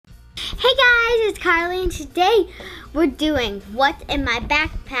Hey guys, it's Carly and today we're doing What's in My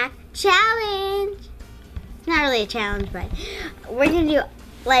Backpack challenge. It's not really a challenge, but we're gonna do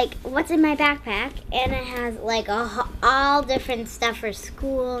like what's in my backpack, and it has like all different stuff for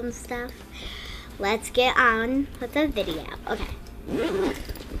school and stuff. Let's get on with the video. Okay.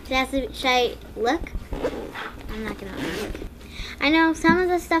 Should I look? I'm not gonna look. I know some of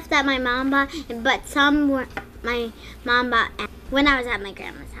the stuff that my mom bought, but some were my mom bought when I was at my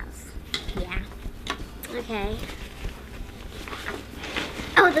grandma's house. Yeah. Okay.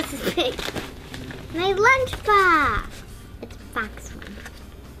 Oh, this is big. My lunchbox. It's a box one,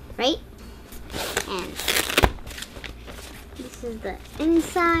 right? And this is the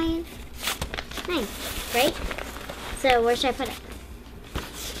inside. Nice, right? So where should I put it?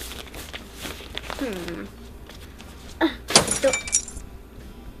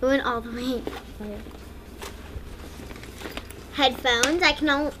 It went all the way. Headphones. I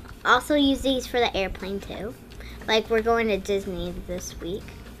can also use these for the airplane too. Like we're going to Disney this week.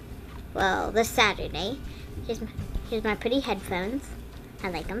 Well, this Saturday. Here's my pretty headphones.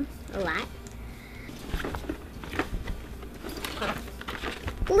 I like them a lot.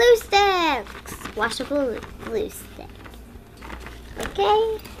 Glue sticks. Washable glue stick.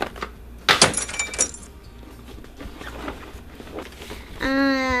 Okay.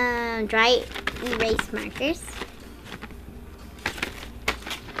 Dry erase markers.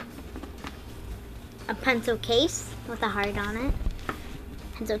 A pencil case with a heart on it.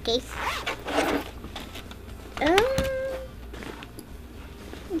 Pencil case.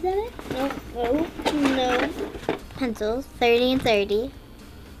 Is that it? No. Pencils, 30 and 30.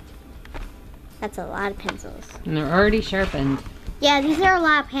 That's a lot of pencils. And they're already sharpened. Yeah, these are a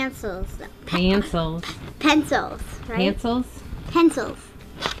lot of pencils. Pencils. Pencils, right? Pencils? Pencils.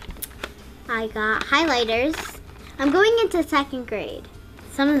 I got highlighters. I'm going into second grade.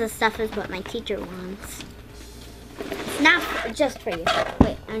 Some of the stuff is what my teacher wants. It's not just for you.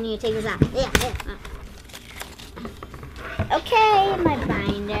 Wait, I need to take this out. Yeah. Okay, my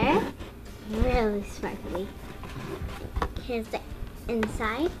binder. Really sparkly. Here's the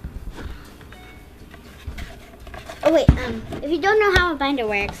inside. Oh wait, if you don't know how a binder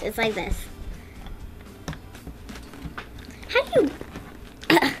works, it's like this. How do you...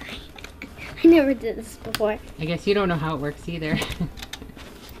 I never did this before. I guess you don't know how it works either.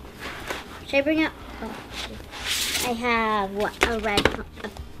 Should I bring up? Oh, I have a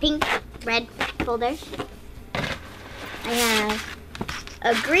pink red folder. I have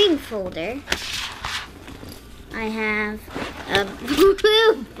a green folder. I have a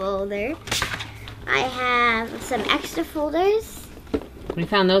blue folder. I have some extra folders. We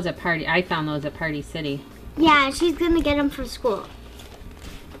found those at Party. I found those at Party City. Yeah, she's gonna get them for school.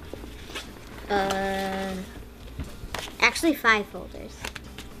 Actually 5 folders.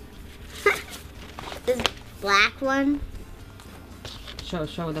 This black one. Show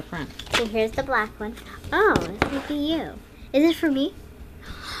the front. So here's the black one. Oh, this is BU. Is it for me?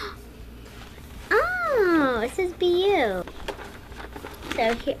 Oh, it says BU.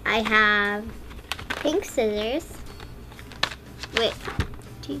 So here I have pink scissors. Wait,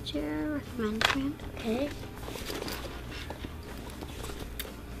 teacher recommended. Okay.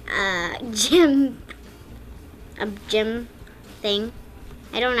 Gym thing.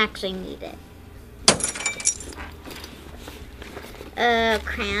 I don't actually need it.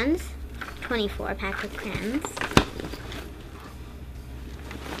 Crayons. 24 pack of crayons.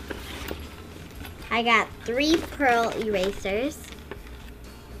 I got 3 pearl erasers.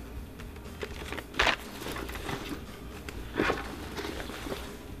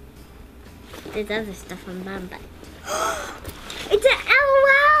 There's other stuff on the bottom, but it's an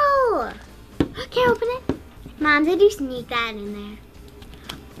LOL! Can I open it? Mom, did you sneak that in there?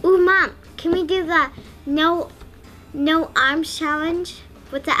 Ooh, Mom, can we do the no arms challenge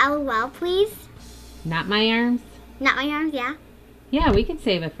with the LOL, please? Not my arms? Not my arms, yeah. Yeah, we can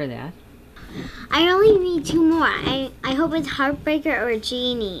save it for that. I only need 2 more. I hope it's Heartbreaker or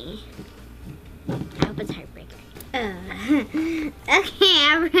Genie. I hope it's Heartbreaker. Okay, I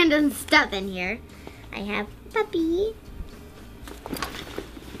have random stuff in here. I have puppy.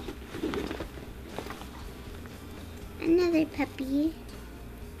 Another puppy.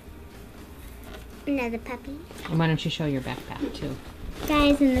 Another puppy. And why don't you show your backpack too?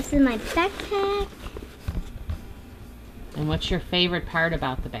 Guys, and this is my backpack. And what's your favorite part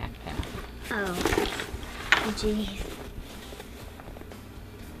about the backpack? Oh, jeez.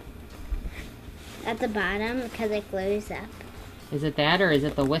 At the bottom, because it glues up. Is it that or is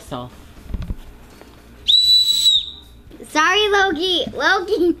it the whistle? Sorry, Loki.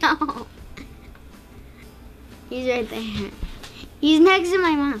 Loki, no. He's right there. He's next to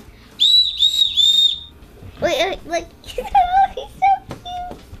my mom. Wait, look. He's so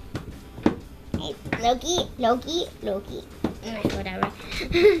cute. Hey, Loki. Whatever.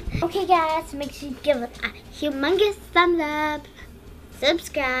 Okay, guys, make sure you give it a humongous thumbs up.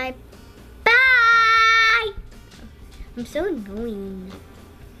 Subscribe. Bye. I'm so annoying.